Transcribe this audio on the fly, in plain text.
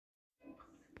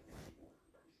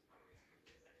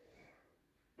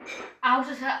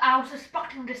I was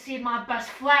expecting to see my best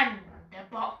friend,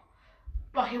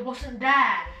 but he wasn't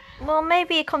there. Well,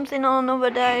 maybe he comes in on another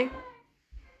day.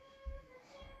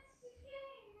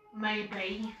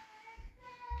 Maybe.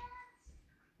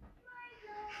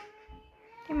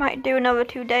 He might do another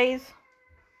 2 days.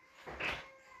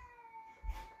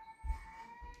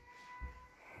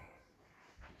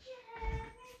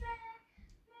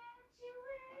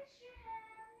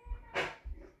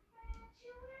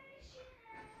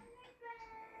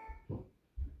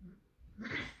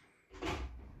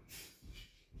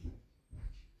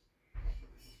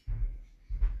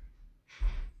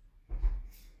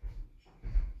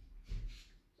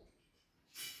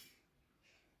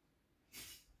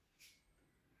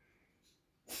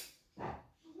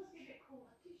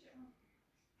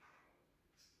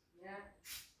 Yeah.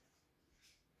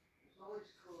 It's always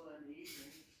cool in the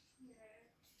evening. Yeah.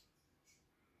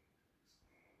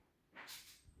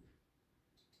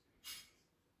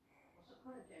 What's the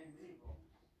point of getting mini balls?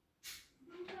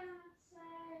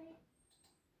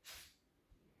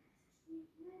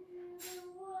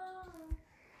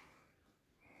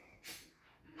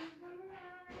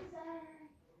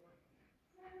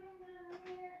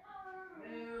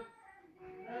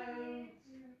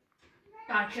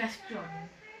 Digestion.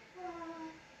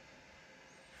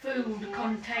 Food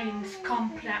contains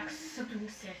complex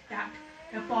substances that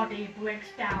the body breaks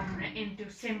down into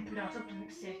simpler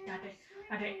substances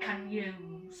that it can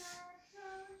use.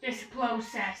 This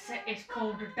process is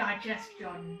called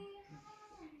digestion.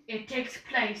 It takes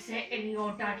place in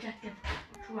your digestive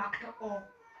tract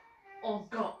or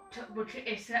gut, which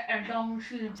is a long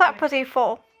tube. What's that pussy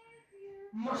for?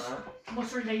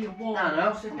 Muscly wall No,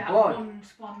 that boy.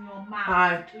 runs from your mouth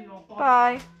Bye. to your body.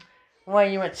 Bye. Where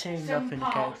you went to? Some Nothing,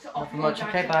 parts okay. of Nothing your much,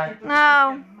 okay, bye. digestive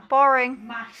No, system boring.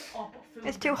 mash up food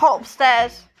It's too hot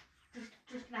upstairs.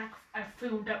 Just like a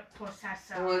food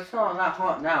processor. Well, it's not that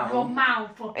hot Your now.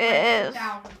 mouth will break is.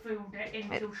 down food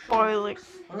into It's chunks. boiling.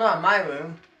 Well, not in my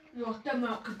room. Your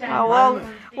stomach then Oh, well, runs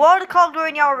we'll deep clog her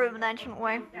in your room then, shouldn't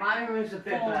we? My room's a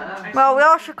bit better. Well, we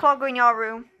all should clog her in your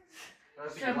room. I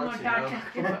don't think you Some want to, though.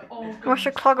 digestive organs We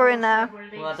should clog her in there. also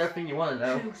Well, I don't think you want to,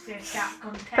 though. juices that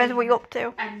Depends what you're up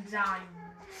to. contain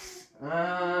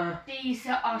enzymes. These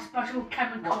are special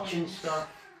chemicals Watching stuff.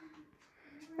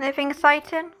 Anything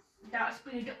exciting? that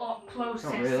speed up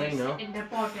processes really, no. in the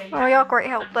body. Oh, you're great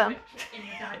help and then. which in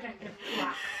the digestive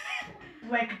tract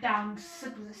break down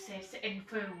substances in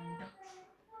food.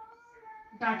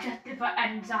 Digestive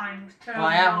enzymes turn Well,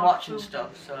 I am large watching food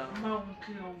stuff, so.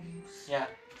 molecules, Yeah.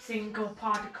 single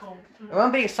particle. It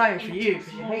won't be exciting for into you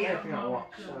because you hate smaller everything I watch.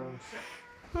 So. molecules.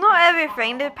 Not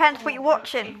everything, depends what you're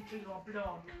watching. Into your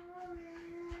blood.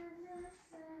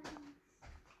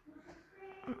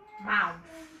 Mouth.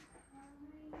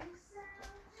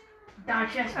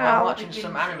 Digestion I'm watching begins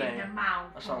some anime. in the mouth,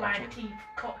 That's what I'm where watching. teeth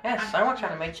cut Yes, and I watch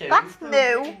cut anime too. That's food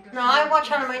new. into No, I watch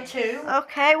small anime pieces. too.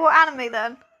 Okay, what anime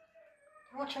then?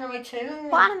 I watch anime too.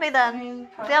 What anime then? Do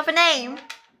they have a name?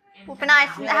 Would be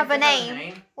nice to have a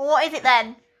name. Well, what is it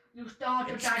then? You start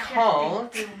to It's digest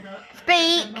called- food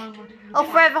Speak, the moment you or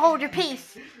bite forever hold it. your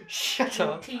peace. Shut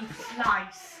Your up. teeth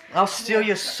slice. I'll steal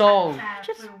your soul.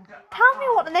 Just tell me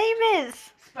what the name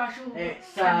is. Special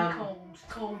It's, chemicals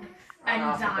called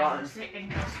I've forgotten. enzymes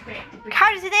in your spit.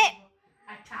 Characters in it?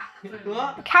 Attack food.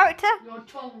 What? Character? Your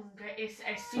tongue is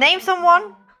a super Name someone.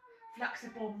 strong,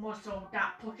 flexible muscle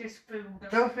that pushes food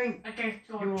Don't think against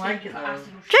your you'll teeth like it, though. as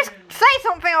you Just chew. say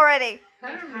something already.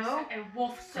 I It don't has know. a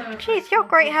rough surface Jeez, you're to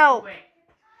great grip help. with.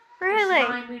 Really? The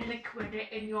slimy liquid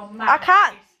in your mouth I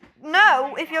can't is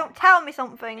No, if you don't tell me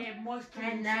something. it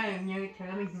moistens you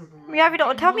tell me something. Yeah, if you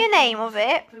don't tell me a name of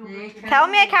it, tell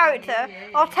me a character,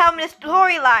 or tell me the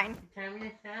storyline. Tell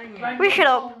me the When story. We your should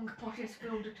have- tongue pushes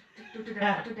food to the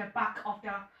back of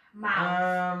the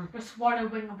mouth, the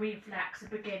swallowing reflex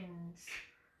begins.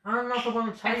 I don't know if I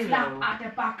want to tell A you flap though. at the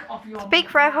back of your Speak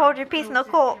forever, hold your peace, no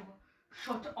causes court. to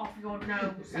shut off your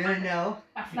nose. You don't know.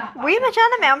 A flap We at much the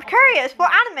anime, I'm back of curious. your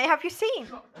What mouth anime have you seen?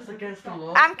 shut That's to against the stop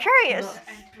law. I'm curious. to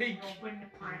enter Speak. your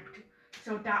windpipe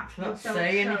so that To you not don't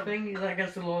say choke. anything, is that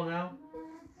against the law now?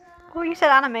 Well, you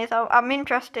said anime, so I'm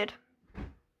interested.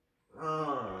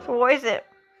 Oh. So what is it?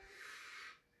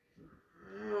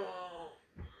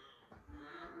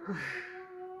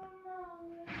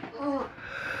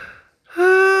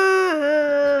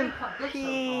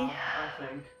 I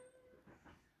think.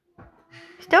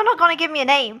 Still not gonna give me a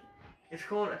name. It's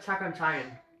called Attack on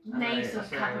Titan. Nasal That's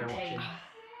the anime I'm cavity. watching.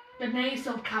 The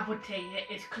nasal cavity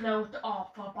is closed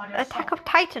off by the Attack of soft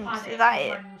Titans, palate is that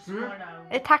it? when you swallow.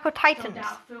 Attack of So Titans.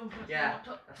 that food does Yeah,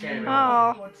 not that's the anime. Oh.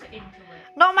 upwards into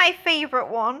it. Not my favourite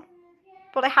one.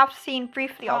 but I have seen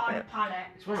briefly of Hard it. palate.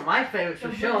 It's one of my favourites The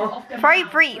for roof sure. of the Very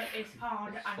mouth brief. is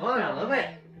hard and Fun, I love it.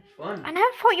 velvety. It's fun. I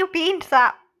never thought you'd be into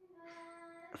that.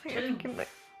 I think it's Tooth. fucking like...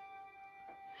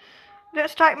 Don't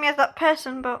strike me as that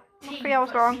person, but maybe I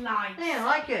was wrong. Slice, Yeah, I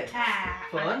like it. tear,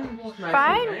 Fun. and It's wash nice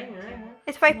Fine. and big, yeah.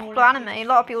 It's very popular anime. A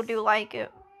lot of people do like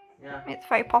it. Yeah. It's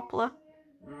very popular.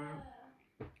 Mm.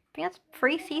 I think there's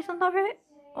 3 seasons of it.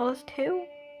 Or there's 2.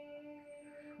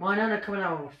 Well, I know they're coming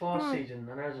out with a 4th Hmm. season,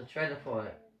 and there's a trailer for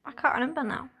it. I can't remember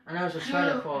now. And there was a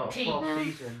trailer for a 4th Yeah.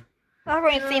 season. I've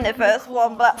only seen the first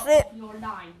one, but that's it. Your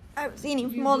life. I haven't seen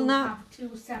it more than that. Have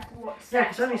 2 separate Yeah, sets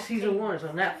because only of season teeth. 1 is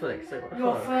on Netflix. So what the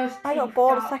Your fuck? first I got teeth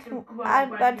bored of start to second- grow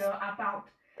I'd- when I'd- you're about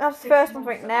That's the 6 first one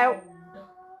months right now. old.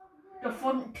 The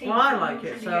front teeth Well, I like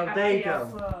it, usually so there you appear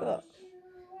go. first.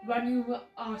 When you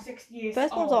are 6 years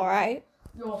First old, one's alright.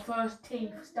 your first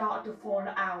teeth start to fall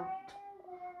out.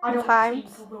 Adult Times.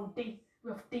 teeth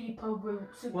with deeper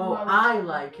roots. Well, grow I to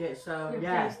like it, so replace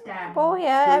yeah. them. Oh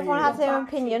yeah, Screw everyone you. has their Your own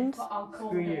back opinions. teeth are called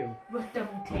Screw you. wisdom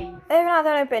teeth. Everyone has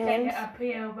their own They opinions.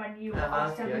 appear when you Uh-huh, are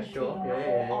yeah, 17 sure. Yeah, or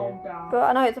yeah, yeah. older. But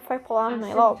I know it's a very popular And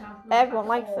anime. A lot. sometimes not Everyone at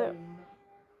likes all. it.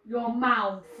 Your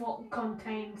mouth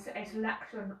contains a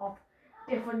selection of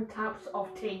different types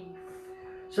of teeth.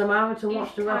 So I'm having to watch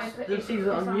Each the rest type of the is season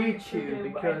on designed to YouTube do a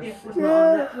because different it's not on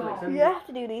Yeah. Netflix. You have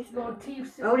to do these. Your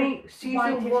teeth's Only season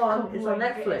whitish 1 is on covering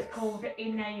Netflix. is called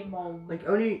enamel. Like,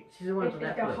 only season 1 is on It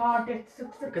is the Netflix. hardest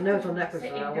Like, I know it's on Netflix, substance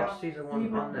and I in the watched season 1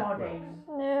 human on body.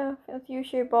 Netflix. Yeah, it's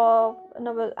YouTube or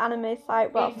another anime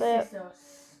site, but that's it.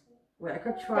 Incisors. Wait, I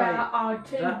could There try are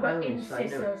 2 that anime site,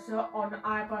 no. incisors on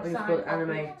I either think it's side called of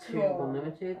Anime each Tube jaw.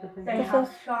 Unlimited, I think. They This have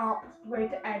is- sharp,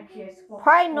 straight edges. for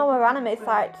Probably normal anime food.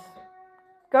 sites.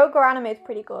 Go Anime is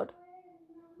pretty good.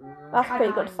 Mm. That's a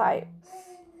pretty good site.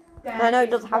 There I know it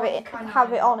is does have it- one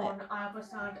have it on it. on either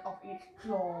side of each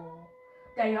jaw.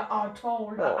 They are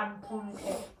taller Oh. and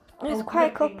pointed. There's for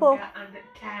quite a gripping couple. And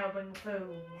tearing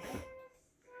food.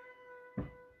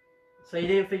 So you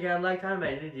didn't think I liked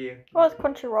anime, did you? Well, it's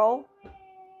Crunchyroll.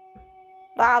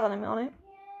 That has anime on it.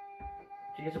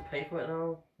 Do you get to pay for it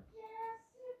now?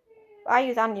 I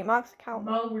use Andy Mark's account,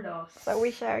 Molars. so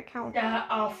we share account. There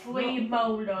are 3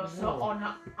 molars No.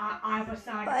 on either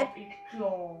side But of each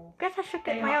jaw. Guess I should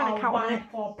They get my own are account on wide it.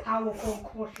 for powerful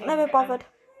crushing. Never bothered.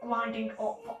 And grinding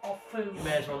up of food. You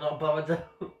may as well not bother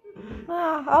though.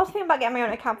 I was thinking about getting my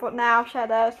own account, but now I'll share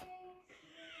theirs.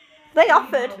 They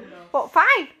offered, what, 5?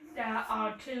 There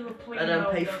are 2 I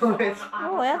don't pay premolars for it. on either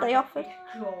Oh, yeah, side they of offered.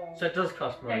 each jaw. So it does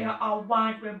cost money. They are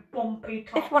wide with bumpy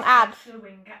tops. This one adds. for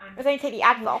chewing and Let's only take the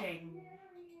ads off. pushing.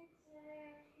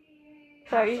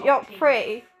 So Caps you're of teeth.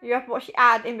 free. You have to watch the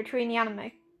ad in between the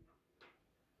anime.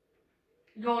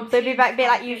 Your So it'd be teeth like- be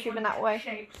like have YouTube in that different way.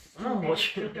 shapes I'm not to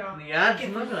watching the the ads, I'm not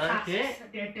different gonna like tasks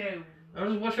it. they do. I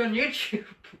was watching on YouTube.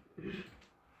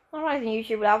 I'm not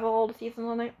using YouTube would have all the seasons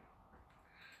on it.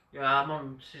 Yeah, I'm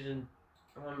on season.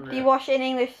 Do you watch it in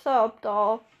English subbed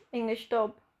or English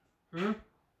dub? Hmm?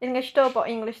 English dub or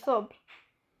English sub?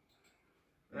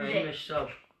 English sub.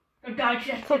 The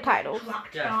digestive Subtitles.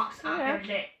 tract Yeah. starts at the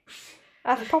lips.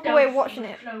 That's a The proper way of stomach watching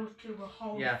is it. Close to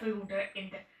hold Yeah. food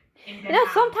in the You know,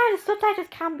 mouth. sometimes the subtitles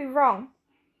can be wrong.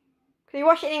 Because you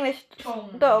watch it in English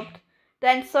Tongue. dubbed,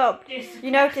 then subbed. This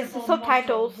You notice the flexible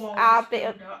subtitles muscle are a walls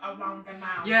bit- food around the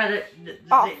mouth. Yeah,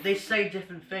 Off. they say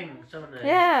different things, don't they?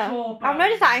 Yeah. Jawbone. I've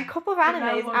noticed that in a couple of The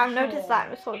animes. lower I've noticed that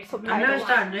jaw with sort of is subtitles. I noticed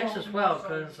that in like this as well,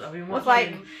 because I've been It's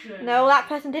watching. like, no, that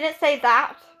person didn't say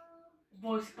that.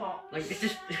 Voice box. Like, it's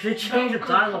just. They change the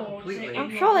dialogue completely.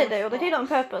 I'm sure they do. They did it on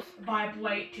purpose.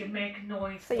 Vibrate to make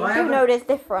noise. So you But I do haven't- know there's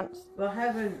difference. But I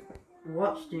haven't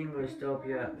watched the English dub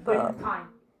yet. Windpipe.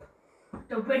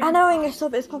 The I know windpipe English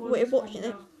dub is proper way of runs watching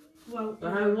from it. the throat But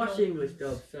I haven't watched the English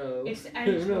dub, so. Its I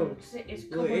don't know. entrance is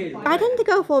Well, it covered is. by I tend to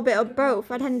go for a bit of both.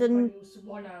 I tend to when you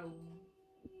swallow.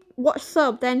 watch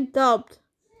sub, then dubbed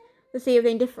to see if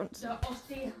there's any difference. The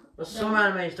osteo- But some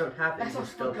animes don't have that's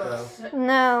English dub, though. esophagus.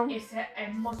 No, It's a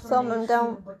muscle Some of them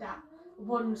don't. tube that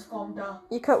runs from the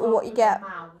you cope with what you throat to get. the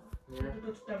mouth Yeah. to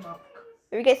the stomach.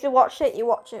 If you get to watch it, you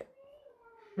watch it.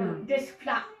 Hmm. This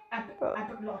flat But-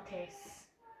 epiglottis,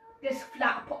 this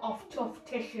flap of tough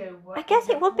tissue. I guess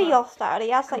it would be your style. He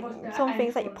has like some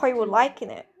things that you probably would like in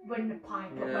it.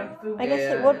 Windpipe. Yeah. When food I guess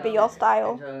is it would be your It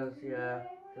style. does, yeah. It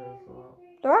does a lot.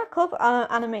 There are a couple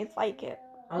animes like it.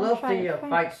 I love trying the to think.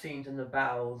 fight scenes and the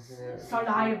battles. Yeah.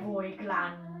 salivary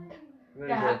gland. Really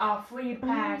There good. are 3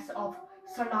 pairs of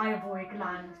salivary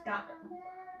glands that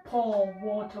pour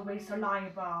watery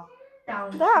saliva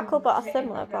down. There are a couple that are into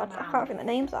similar, the but I mouth. can't think the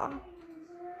names are.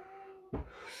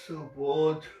 So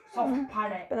bored. Soft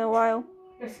palate. Been a while.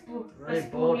 The Very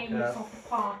spoon bored, in the Kath. soft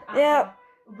part at Yeah.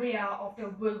 the rear of the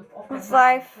roof of the It's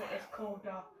mouth like- is called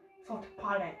the sort of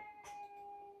palate.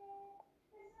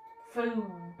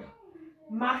 Food.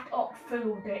 Mashed up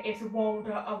food is rolled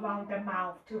around the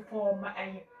mouth to form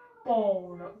a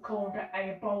ball called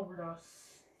a bolus.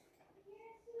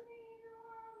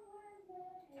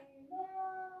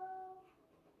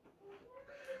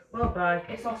 Well, bye.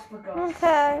 Esophagus.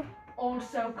 Okay.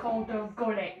 Also called a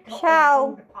gullet or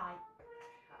Ciao. food pipe.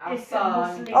 Have This fun.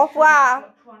 muscle Au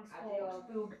revoir. transports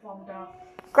food from the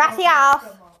Gracias.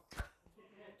 stomach.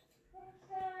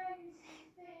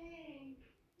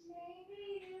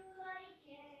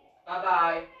 Bye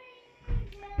bye.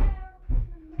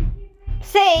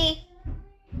 See.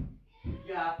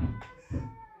 Yeah.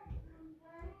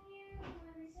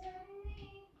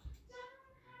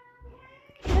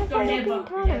 The liver.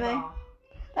 The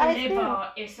The is good.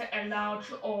 liver is a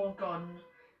large organ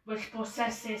which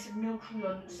processes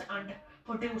nutrients and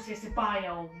produces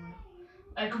bile,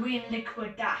 a green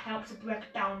liquid that helps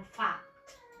break down fat.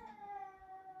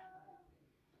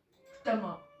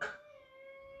 Stomach.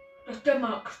 The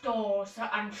stomach stores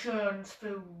and churns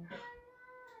food.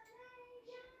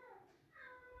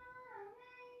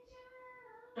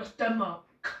 The stomach.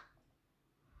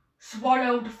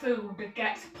 Swallowed food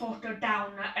gets put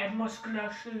down a muscular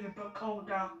tube called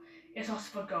the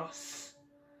esophagus.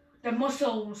 The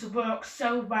muscles work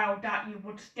so well that you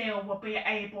would still be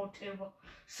able to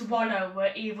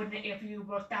swallow even if you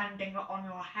were standing on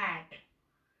your head.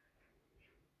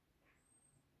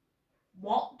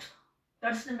 What?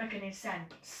 That doesn't make any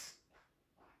sense.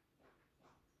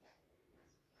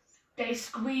 They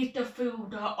squeeze the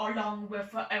food along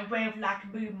with a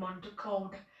wave-like movement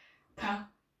called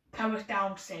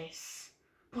peristalsis,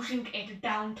 pushing it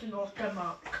down to your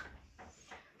stomach.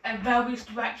 A very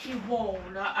stretchy wall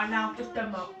allows the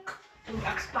stomach to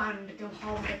expand to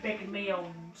hold the big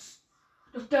meals.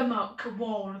 The stomach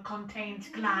wall contains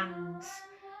glands,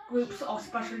 groups of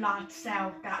specialized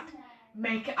cells that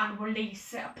make and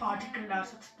release particular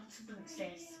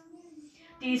substances.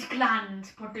 These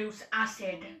glands produce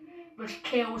acid, which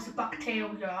kills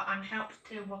bacteria and helps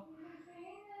to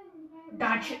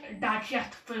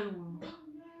digest food.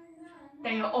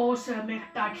 They also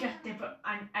make digestive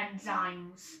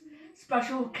enzymes,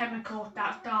 special chemicals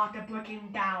that start breaking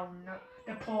down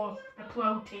the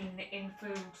protein in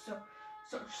food,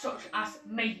 such as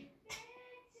meat.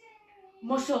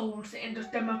 Muscles in the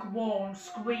stomach wall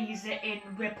squeeze in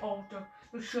ripples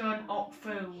to churn up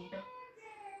food.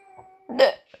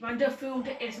 When the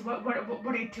food is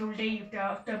ready to leave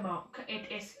the stomach,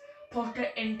 it is put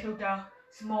into the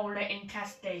smaller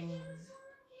intestines.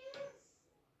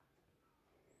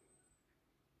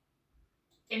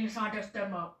 Inside the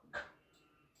stomach.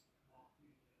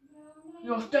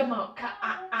 Your stomach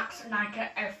acts like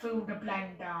a food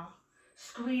blender,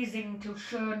 squeezing to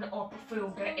churn up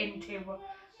food into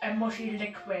a mushy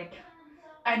liquid.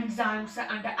 Enzymes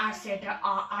and acid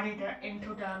are added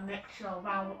into the mixture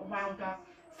while the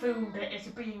food is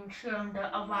being churned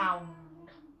around.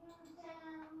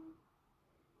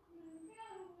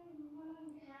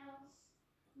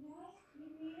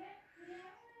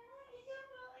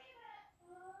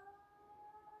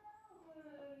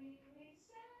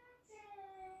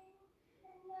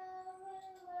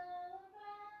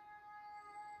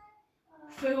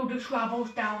 Food travels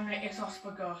down the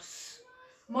esophagus.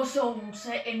 Muscles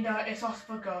in the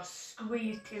esophagus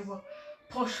squeeze to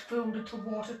push food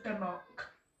towards the stomach.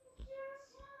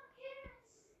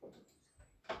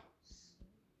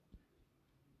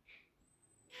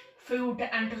 Food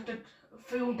enters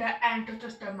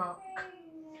the stomach.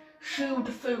 Chewed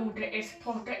food is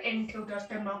put into the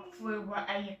stomach through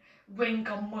a ring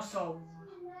muscle.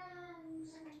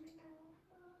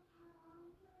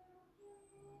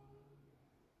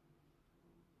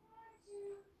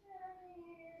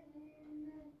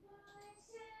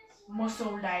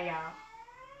 Muscle layer.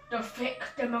 The thick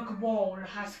stomach wall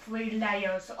has 3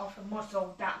 layers of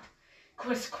muscle that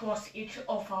crisscross each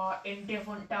other in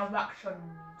different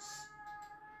directions.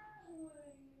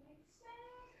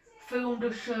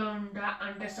 Food churned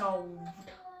and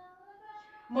dissolved.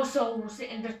 Muscles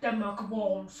in the stomach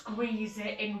wall squeeze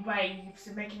in waves,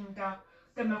 making the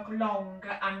stomach long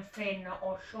and thin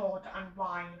or short and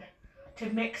wide to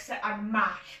mix and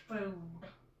mash food.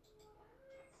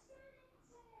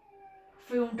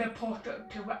 Food put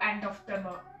to the end of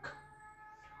stomach.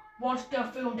 Once the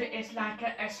food is like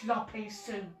a sloppy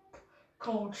soup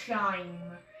called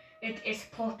chyme, it is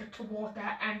put toward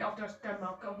the end of the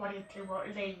stomach ready to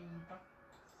leave.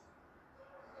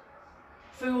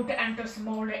 Food enters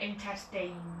smaller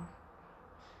intestine.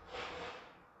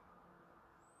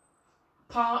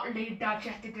 Partly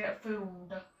digested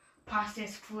food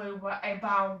passes through a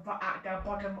valve at the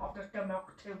bottom of the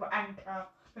stomach to enter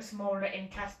the smaller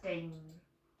intestine.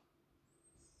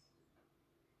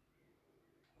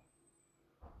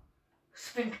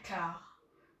 Sphincter.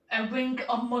 A ring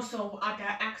of muscle at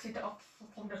the exit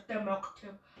from the stomach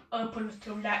opens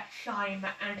to let chyme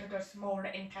enter the smaller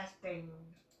intestine.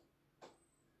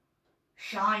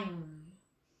 Chyme.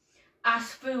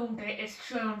 As food is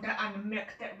churned and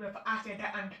mixed with acid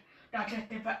and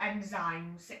digestive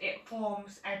enzymes, it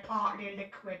forms a partly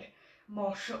liquid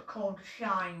mush called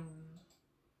chyme.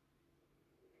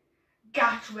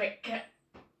 Gastric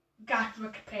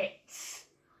pits.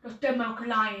 The stomach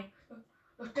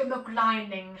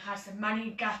lining has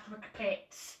many gastric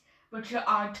pits, which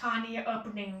are tiny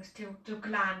openings to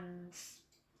glands.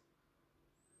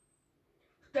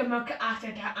 Stomach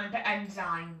acid and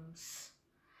enzymes.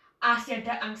 Acid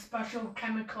and special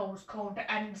chemicals called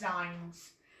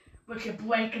enzymes, which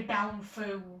break down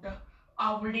food,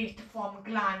 are released from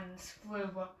glands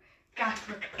through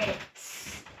gastric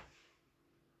pits.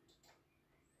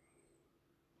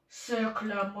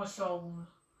 Circular muscle.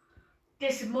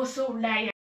 This muscle layer